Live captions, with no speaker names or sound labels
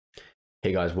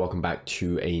Hey guys, welcome back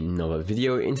to another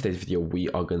video. In today's video, we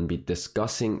are going to be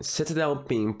discussing Citadel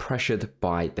being pressured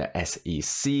by the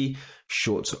SEC,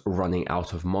 shorts running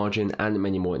out of margin, and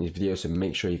many more in this video, so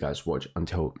make sure you guys watch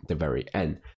until the very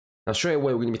end. Now, straight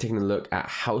away, we're going to be taking a look at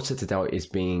how Citadel is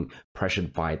being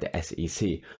pressured by the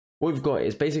SEC. What we've got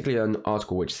is basically an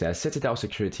article which says Citadel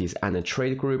Securities and a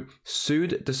trade group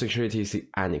sued the Securities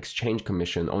and Exchange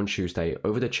Commission on Tuesday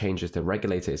over the changes the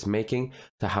regulator is making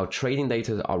to how trading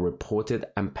data are reported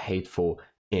and paid for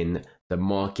in the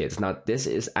markets. Now, this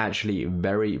is actually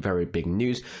very, very big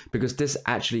news because this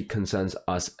actually concerns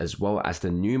us as well, as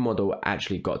the new model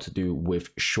actually got to do with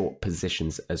short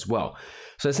positions as well.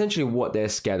 So essentially what they're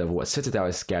scared of, what Citadel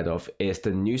is scared of, is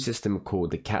the new system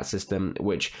called the CAT system,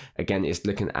 which again is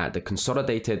looking at the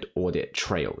consolidated audit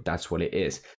trail. That's what it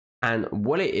is. And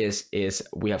what it is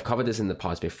we have covered this in the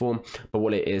past before, but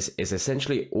what it is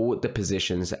essentially all the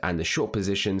positions and the short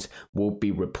positions will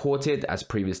be reported, as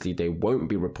previously they won't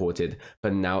be reported,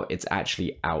 but now it's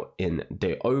actually out in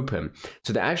the open.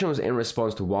 So the action was in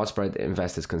response to widespread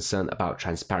investors' concern about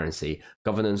transparency,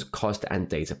 governance, cost, and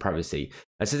data privacy.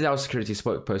 A Citadel security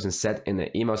spokesperson said in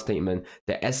an email statement,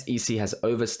 the SEC has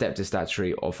overstepped its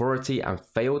statutory authority and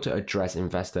failed to address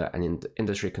investor and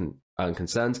industry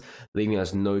concerns, leaving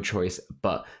us no choice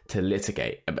but to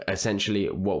litigate. Essentially,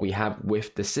 what we have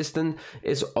with the system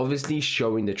is obviously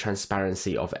showing the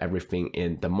transparency of everything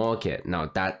in the market. Now,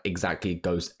 that exactly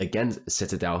goes against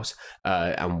Citadel's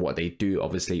and what they do.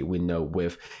 Obviously, we know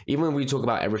with, even when we talk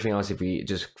about everything else, if we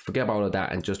just forget about all of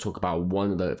that and just talk about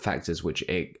one of the factors which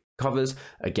it covers,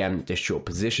 again, the short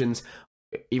positions.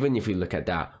 Even if we look at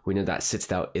that, we know that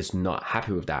Citadel is not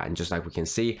happy with that. And just like we can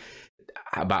see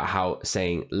about how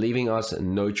saying leaving us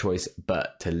no choice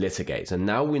but to litigate. So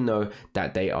now we know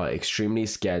that they are extremely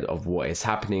scared of what is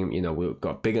happening. You know, we've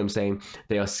got Bigham saying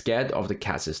they are scared of the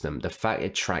CAT system. The fact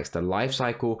it tracks the life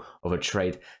cycle of a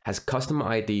trade, has customer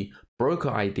ID,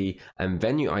 broker ID, and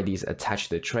venue IDs attached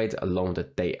to the trade along the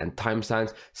date and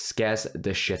timestamps scares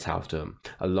the shit out of them.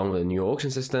 Along with the new auction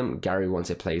system, Gary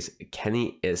wants it placed,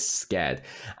 Kenny is scared.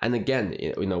 And again,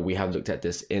 you know, we have looked at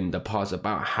this in the past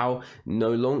about how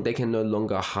they can no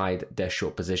longer hide their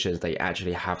short positions. They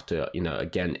actually have to, you know,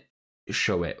 again,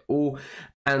 show it all.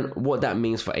 And what that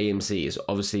means for AMC is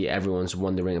obviously everyone's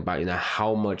wondering about, you know,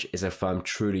 how much is a firm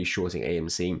truly shorting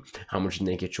AMC? How much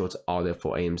naked shorts are there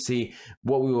for AMC?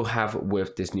 What we will have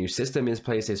with this new system in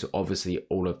place is obviously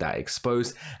all of that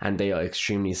exposed, and they are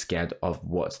extremely scared of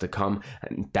what's to come.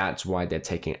 And that's why they're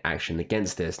taking action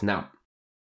against this. Now,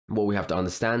 what we have to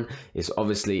understand is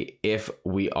obviously if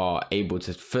we are able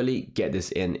to fully get this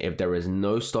in, if there is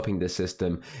no stopping the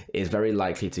system, it's very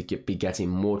likely to be getting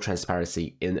more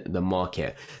transparency in the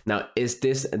market. Now, is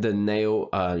this the nail,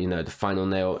 you know, the final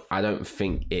nail? I don't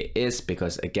think it is,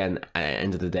 because again, at the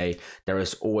end of the day, there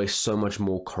is always so much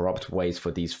more corrupt ways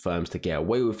for these firms to get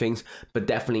away with things, but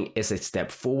definitely is a step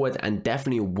forward and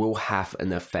definitely will have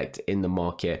an effect in the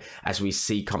market as we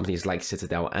see companies like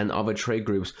Citadel and other trade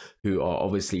groups who are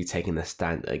obviously taking a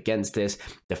stand against this.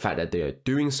 The fact that they are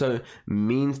doing so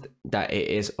means that it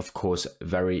is, of course,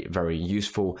 very, very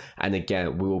useful. And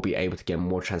again, we will be able to get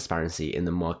more transparency in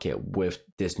the market with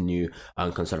this new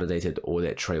consolidated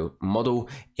audit trail model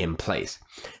in place.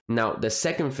 Now, the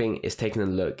second thing is taking a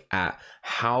look at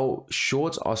how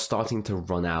shorts are starting to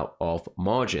run out of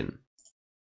margin.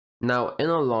 Now, in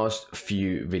our last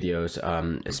few videos,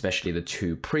 especially the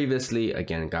two previously,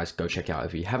 again, guys, go check out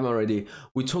if you haven't already,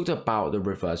 we talked about the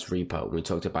reverse repo. We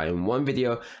talked about in one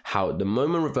video how the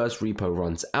moment reverse repo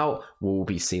runs out, we'll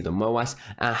be seeing the MOAS,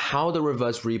 and how the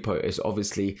reverse repo is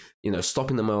obviously, you know,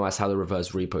 stopping the MOAS, how the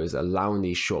reverse repo is allowing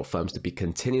these short firms to be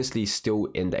continuously still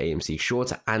in the AMC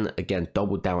shorts and again,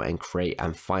 double down and create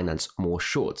and finance more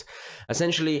shorts.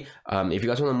 Essentially, if you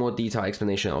guys want a more detailed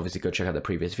explanation, obviously go check out the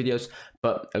previous videos,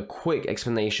 but a quick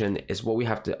explanation is what we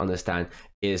have to understand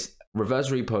is reverse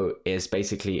repo is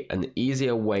basically an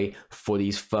easier way for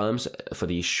these firms, for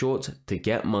these shorts, to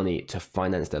get money to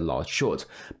finance their large shorts.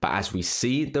 But as we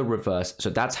see the reverse, so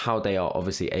that's how they are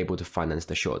obviously able to finance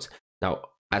the shorts. Now,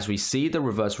 as we see the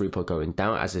reverse repo going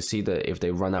down, as they see that if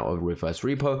they run out of reverse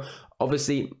repo,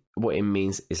 obviously what it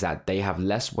means is that they have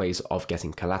less ways of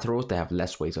getting collaterals, they have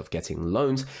less ways of getting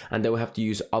loans, and they will have to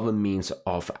use other means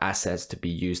of assets to be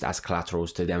used as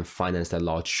collaterals to then finance their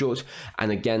large shorts. And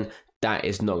again, that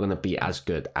is not going to be as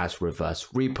good as reverse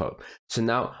repo. So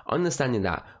now understanding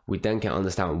that, we then can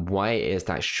understand why it is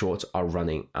that shorts are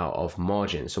running out of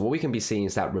margin. So what we can be seeing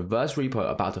is that reverse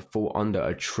repo about to fall under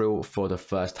 $1 trillion for the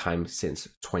first time since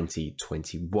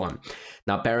 2021.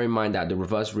 Now bear in mind that the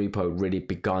reverse repo really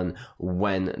begun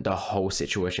when the whole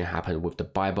situation happened with the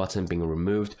buy button being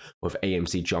removed, with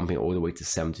AMC jumping all the way to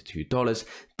 $72.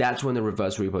 That's when the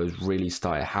reverse repos really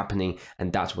started happening,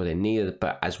 and that's what they needed.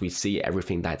 But as we see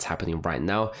everything that's happening right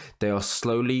now, they are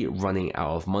slowly running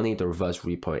out of money. The reverse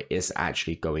repo is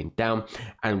actually going down,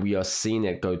 and we are seeing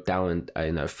it go down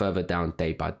and further down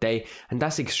day by day, and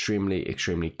that's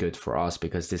extremely good for us,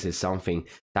 because this is something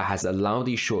that has allowed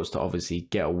these shorts to obviously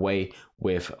get away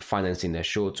with financing their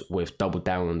shorts, with double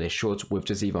down on their shorts, with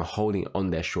just even holding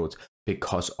on their shorts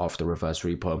because of the reverse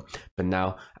repo. But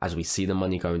now, as we see the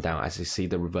money going down, as we see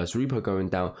the reverse repo going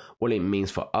down, what it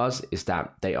means for us is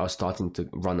that they are starting to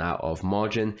run out of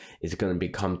margin. It's going to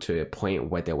become to a point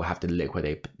where they will have to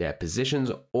liquidate their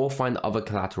positions or find other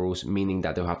collaterals, meaning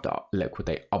that they'll have to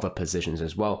liquidate other positions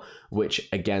as well, which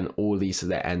again all leads to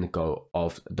the end goal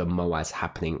of the MOAS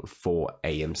happening for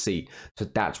AMC. So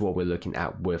that's what we're looking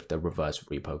at with the reverse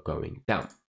repo going down.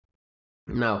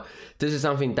 Now, this is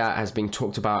something that has been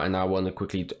talked about, and I want to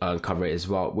quickly cover it as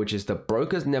well, which is the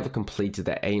brokers never completed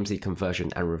the AMC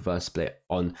conversion and reverse split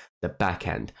on the back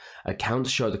end. Accounts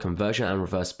show the conversion and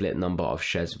reverse split number of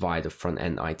shares via the front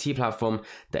end IT platform.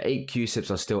 The 8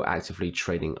 QSIPs are still actively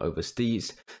trading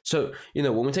overseas. So,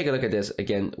 when we take a look at this,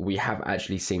 again, we have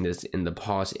actually seen this in the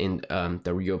past in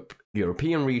the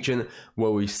European region,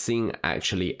 where we've seen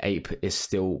actually APE is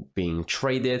still being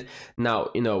traded. Now,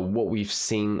 what we've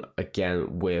seen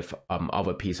again with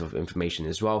other piece of information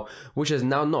as well, which has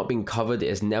now not been covered,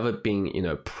 is never been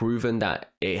proven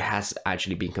that it has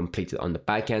actually been completed on the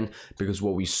back end, because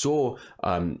what we saw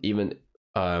even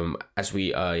as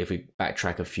we if we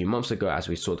backtrack a few months ago, as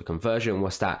we saw the conversion,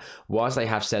 was that whilst they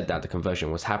have said that the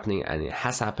conversion was happening and it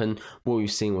has happened, what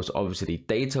we've seen was obviously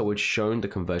data which shown the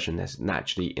conversion has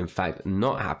naturally in fact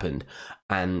not happened.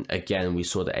 And again, we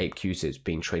saw the 8 QSIPs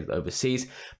being traded overseas.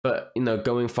 But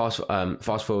going fast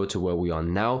forward to where we are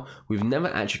now, we've never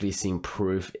actually seen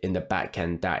proof in the back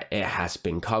end that it has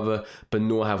been covered, but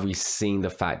nor have we seen the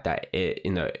fact that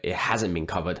it hasn't been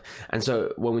covered. And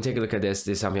so when we take a look at this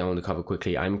is something I want to cover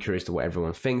quickly. I'm curious to what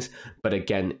everyone thinks, but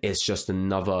again, it's just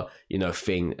another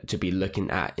thing to be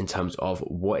looking at in terms of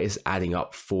what is adding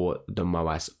up for the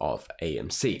MOAS of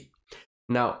AMC.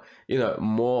 Now,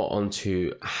 more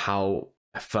onto how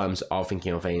firms are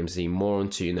thinking of AMC, more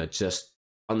onto just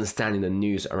understanding the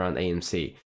news around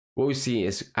AMC. What we see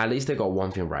is at least they got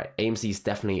one thing right. AMC is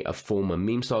definitely a former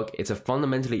meme stock. It's a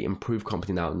fundamentally improved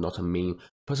company now, not a meme.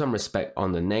 Put some respect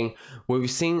on the name. Where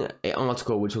we've seen an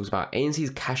article which talks about AMC's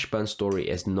cash burn story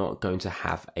is not going to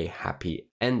have a happy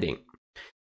ending.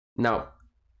 Now,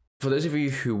 for those of you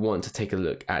who want to take a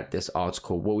look at this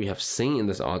article, what we have seen in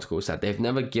this article is that they've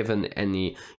never given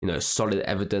any, solid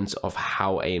evidence of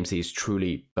how AMC is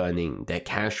truly burning their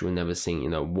cash. We've never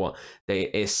seen, what they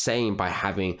is saying by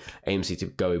having AMC to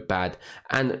go bad.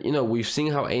 And, we've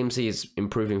seen how AMC is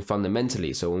improving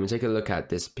fundamentally. So when we take a look at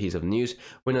this piece of news,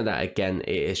 we know that again,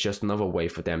 it is just another way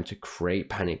for them to create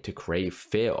panic, to create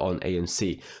fear on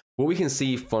AMC. What we can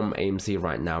see from AMC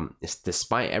right now is,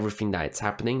 despite everything that is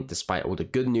happening, despite all the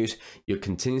good news, you're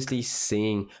continuously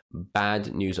seeing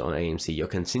bad news on AMC. You're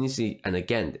continuously, and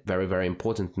again, very, very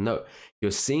important to note,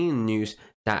 you're seeing news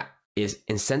that is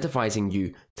incentivizing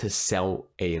you to sell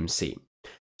AMC.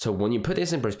 So when you put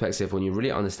this in perspective, when you really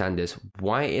understand this,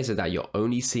 why is it that you're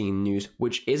only seeing news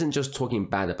which isn't just talking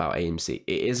bad about AMC?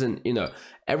 It isn't,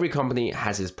 every company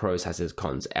has its pros, has its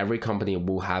cons. Every company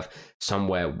will have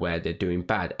somewhere where they're doing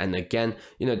bad. And again,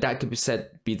 that could be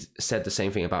said the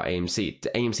same thing about AMC. The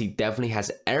AMC definitely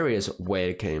has areas where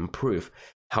it can improve.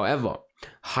 However,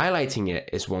 highlighting it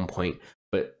is one point,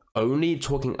 but only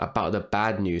talking about the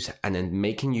bad news and then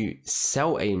making you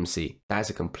sell AMC, that's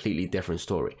a completely different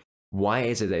story. Why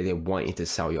is it that they want you to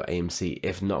sell your AMC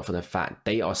if not for the fact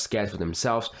they are scared for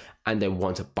themselves and they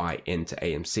want to buy into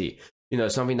AMC?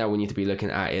 Something that we need to be looking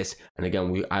at is, and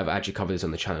again, I've actually covered this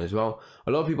on the channel as well.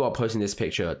 A lot of people are posting this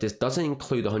picture. This doesn't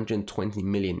include 120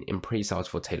 million in pre-sales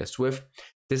for Taylor Swift.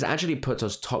 This actually puts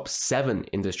us top 7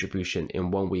 in distribution in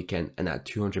one weekend, and at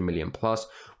 200 million plus,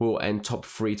 we'll end top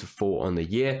 3 to 4 on the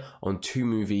year on 2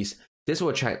 movies. This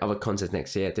will attract other content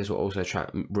next year. This will also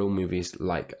attract real movies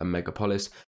like a Megapolis.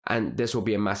 And this will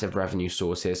be a massive revenue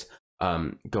sources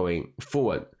going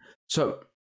forward. So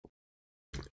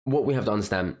what we have to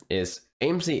understand is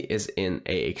AMC is in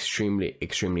a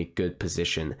extremely good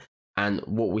position, and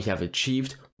what we have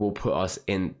achieved will put us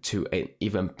into an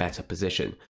even better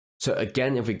position. So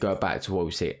again, if we go back to what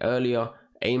we said earlier,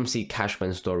 AMC cash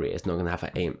burn story is not going to have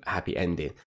a happy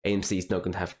ending. AMC is not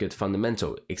going to have good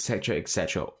fundamental, etc,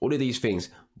 etc. All of these things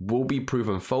will be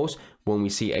proven false when we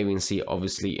see AMC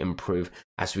obviously improve,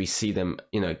 as we see them,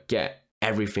 get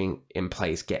everything in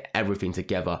place, get everything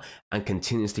together, and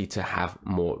continuously to have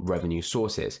more revenue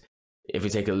sources. If we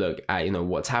take a look at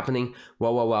what's happening,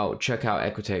 well, check out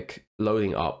Equitech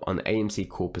loading up on AMC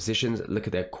call positions. Look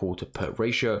at their call to put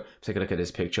ratio. Take a look at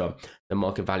this picture. The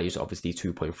market value is obviously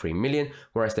 2.3 million,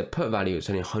 whereas the put value is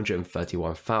only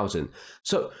 131,000.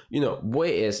 So what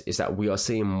it is that we are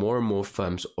seeing more and more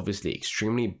firms obviously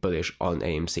extremely bullish on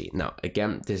AMC. Now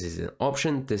again, this is an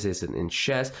option, this isn't in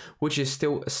shares, which is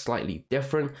still slightly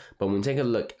different. But when we take a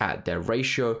look at their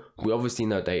ratio, we obviously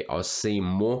know they are seeing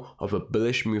more of a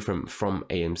bullish movement from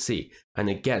AMC. And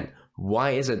again,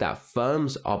 why is it that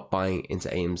firms are buying into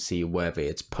AMC, whether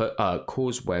it's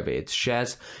calls, whether it's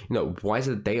shares? Why is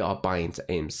it they are buying into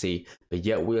AMC, but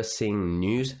yet we are seeing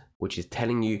news which is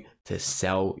telling you to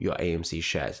sell your AMC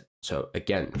shares? So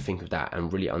again, think of that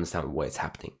and really understand what's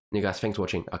happening. You guys, thanks for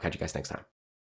watching. I'll catch you guys next time.